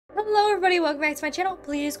everybody, welcome back to my channel.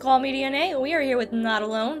 Please call me DNA. We are here with Not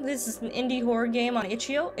Alone. This is an indie horror game on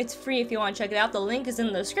itch.io. It's free if you want to check it out. The link is in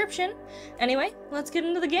the description. Anyway, let's get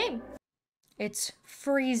into the game. It's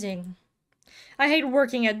freezing. I hate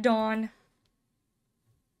working at dawn.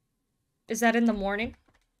 Is that in the morning?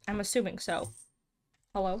 I'm assuming so.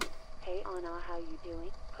 Hello? Hey Anna, how you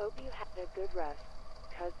doing? Hope you had a good rest,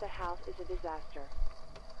 cause the house is a disaster.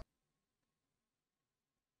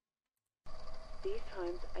 These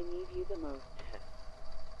times, I need you the most.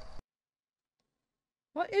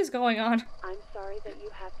 What is going on? I'm sorry that you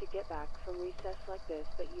have to get back from recess like this,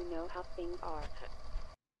 but you know how things are.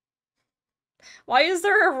 Why is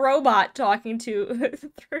there a robot talking to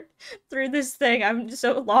through this thing? I'm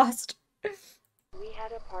so lost. We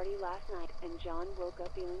had a party last night, and John woke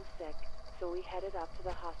up feeling sick, so we headed up to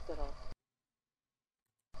the hospital.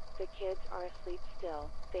 The kids are asleep still.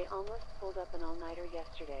 They almost pulled up an all-nighter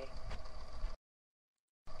yesterday.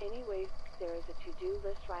 Anyways, there is a to-do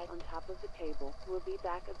list right on top of the table. We'll be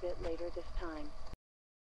back a bit later this time.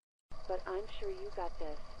 But I'm sure you got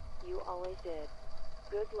this. You always did.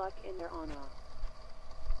 Good luck in there, Anna.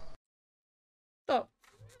 The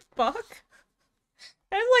fuck?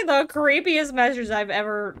 That's like the creepiest message I've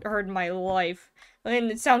ever heard in my life. I mean,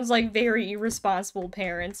 it sounds like very irresponsible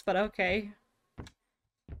parents, but okay.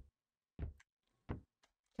 Can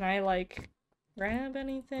I, like, grab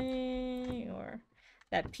anything? Or...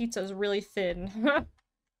 that pizza's really thin.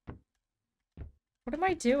 What am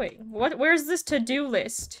I doing? Where's this to-do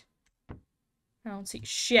list? I don't see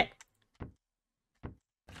shit.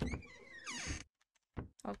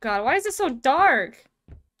 Oh god, why is it so dark?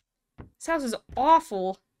 This house is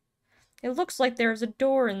awful. It looks like there's a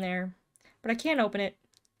door in there, but I can't open it.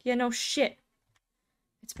 Yeah, no shit.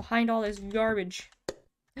 It's behind all this garbage.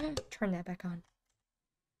 Turn that back on.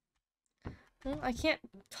 Well, I can't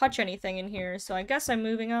touch anything in here, so I guess I'm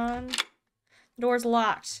moving on. The door's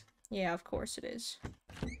locked. Yeah, of course it is.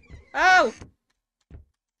 Oh!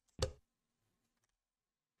 The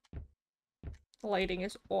lighting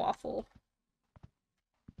is awful.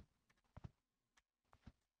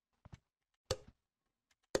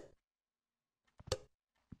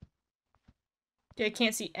 Okay, I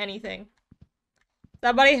can't see anything.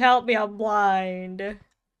 Somebody help me, I'm blind.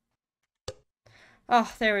 Oh,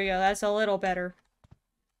 there we go. That's a little better.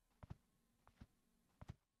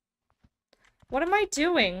 What am I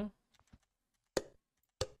doing?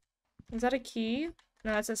 Is that a key?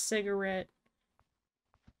 No, that's a cigarette.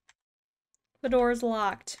 The door is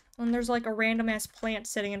locked. And there's like a random-ass plant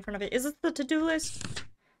sitting in front of it. Is this the to-do list?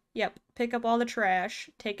 Yep. Pick up all the trash.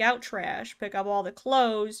 Take out trash. Pick up all the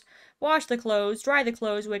clothes. Wash the clothes. Dry the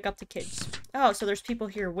clothes. Wake up the kids. Oh, so there's people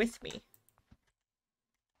here with me.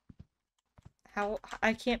 How?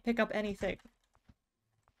 I can't pick up anything.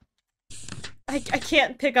 I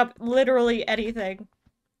can't pick up literally anything.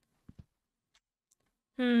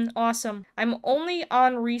 Awesome. I'm only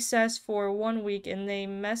on recess for 1 week and they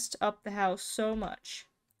messed up the house so much.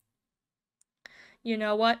 You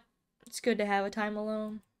know what? It's good to have a time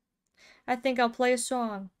alone. I think I'll play a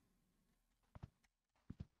song.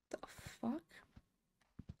 The fuck?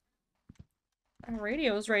 The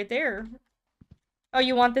radio's right there. Oh,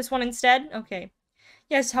 you want this one instead? Okay.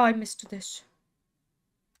 Yes, how I missed this.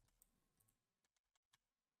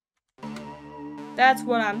 That's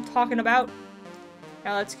what I'm talking about.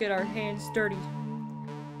 Now let's get our hands dirty.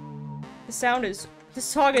 This song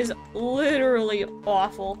is literally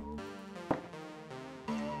awful.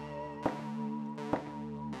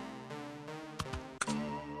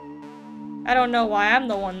 I don't know why I'm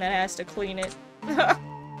the one that has to clean it.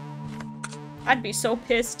 I'd be so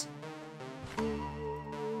pissed.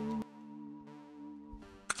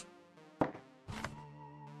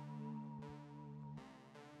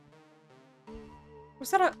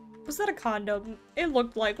 Was that a condom? It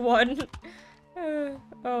looked like one.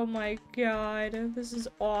 Oh my god, this is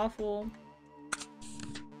awful.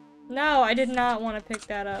 No, I did not want to pick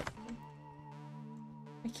that up.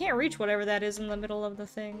 I can't reach whatever that is in the middle of the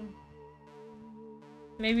thing.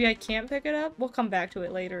 Maybe I can't pick it up? We'll come back to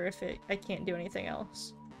it later if I can't do anything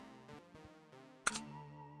else.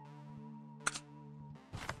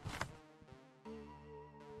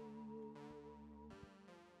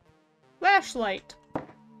 Flashlight.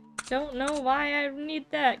 Don't know why I need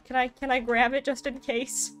that. Can I grab it just in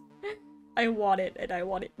case? I want it, and I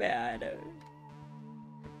want it bad.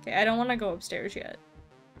 Okay, I don't want to go upstairs yet.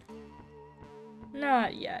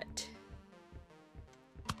 Not yet.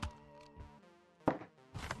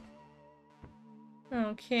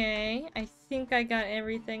 Okay, I think I got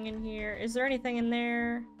everything in here. Is there anything in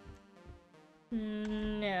there?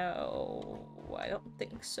 No, I don't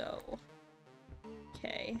think so.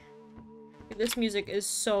 Okay. This music is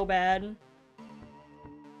so bad.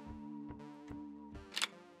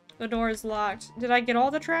 The door is locked. Did I get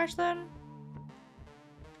all the trash then?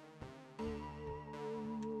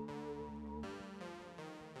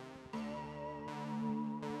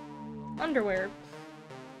 Underwear.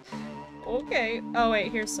 Okay. Oh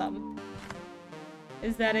wait, here's some.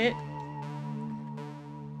 Is that it?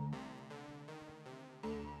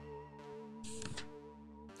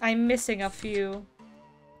 I'm missing a few.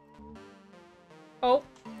 Oh.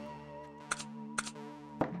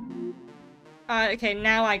 Okay,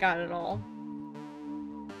 now I got it all.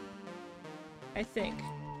 I think.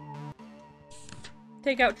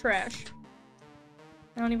 Take out trash.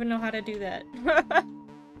 I don't even know how to do that.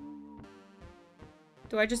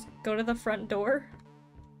 Do I just go to the front door?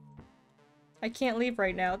 I can't leave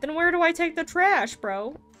right now. Then where do I take the trash,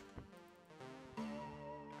 bro?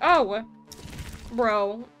 Oh!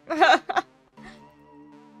 Bro.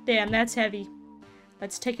 Damn, that's heavy.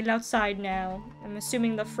 Let's take it outside now. I'm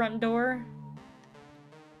assuming the front door.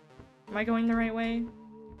 Am I going the right way?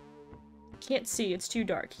 Can't see, it's too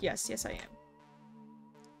dark. Yes, yes I am.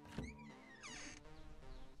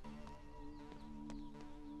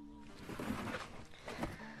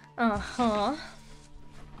 Uh-huh.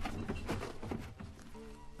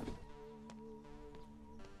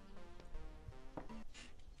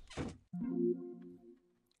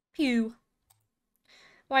 Pew.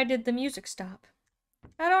 Why did the music stop?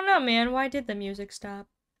 I don't know, man. Why did the music stop?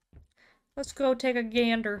 Let's go take a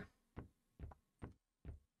gander.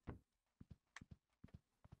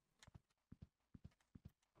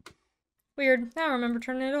 Weird. I don't remember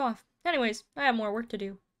turning it off. Anyways, I have more work to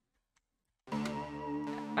do.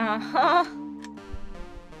 Uh-huh.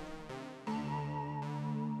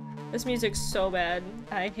 This music's so bad.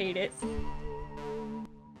 I hate it.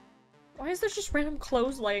 Why is there just random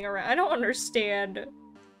clothes laying around? I don't understand.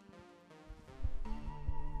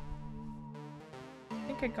 I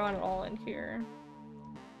think I got it all in here.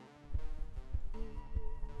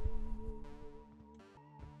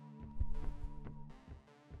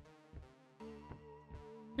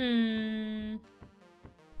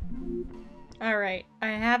 Alright, I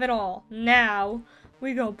have it all. Now,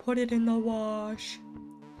 we go put it in the wash.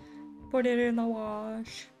 Put it in the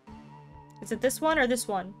wash. Is it this one or this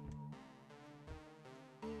one?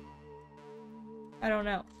 I don't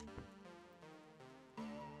know.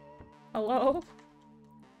 Hello?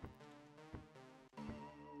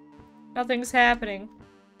 Nothing's happening.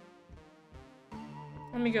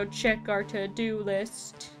 Let me go check our to-do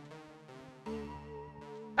list.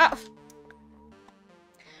 Oh!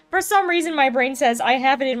 For some reason my brain says I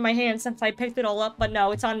have it in my hand since I picked it all up, but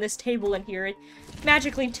no, it's on this table in here. It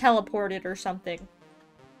magically teleported or something.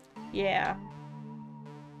 Yeah.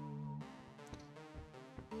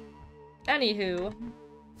 Anywho.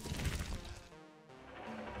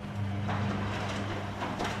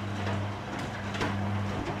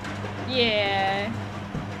 Yeah.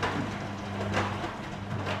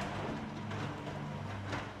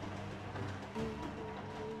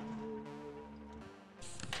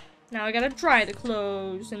 Now I gotta dry the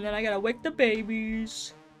clothes, and then I gotta wake the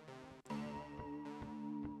babies.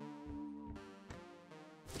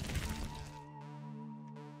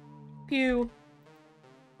 Pew.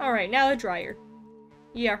 Alright, now the dryer.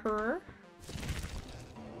 Yeah, her.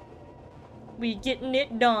 We getting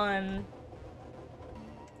it done.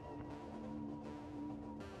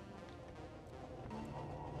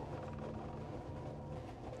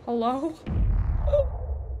 Hello?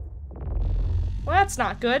 Well, that's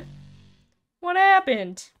not good. What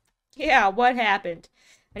happened? Yeah, what happened?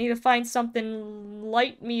 I need to find something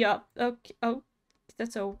light me up. Okay, oh,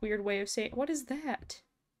 that's a weird way of saying. What is that?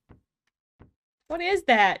 What is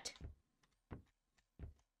that?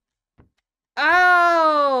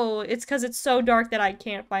 Oh, it's because it's so dark that I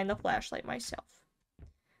can't find the flashlight myself.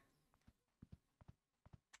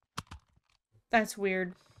 That's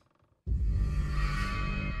weird.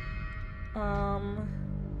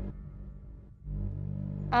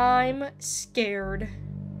 I'm scared.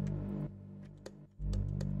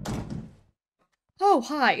 Oh,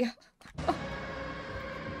 hi. Oh.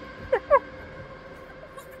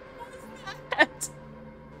 What was that?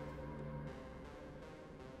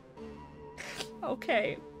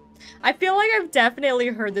 Okay. I feel like I've definitely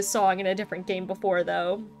heard this song in a different game before,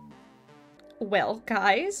 though. Well,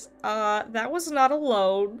 guys, that was not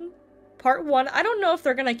alone. Part 1. I don't know if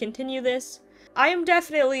they're gonna continue this. I am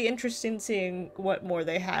definitely interested in seeing what more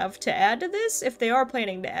they have to add to this, if they are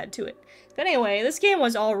planning to add to it. But anyway, this game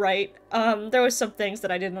was alright. There was some things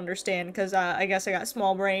that I didn't understand, because I guess I got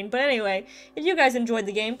small brain. But anyway, if you guys enjoyed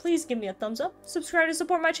the game, please give me a thumbs up, subscribe to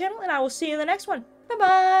support my channel, and I will see you in the next one.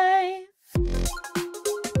 Bye-bye!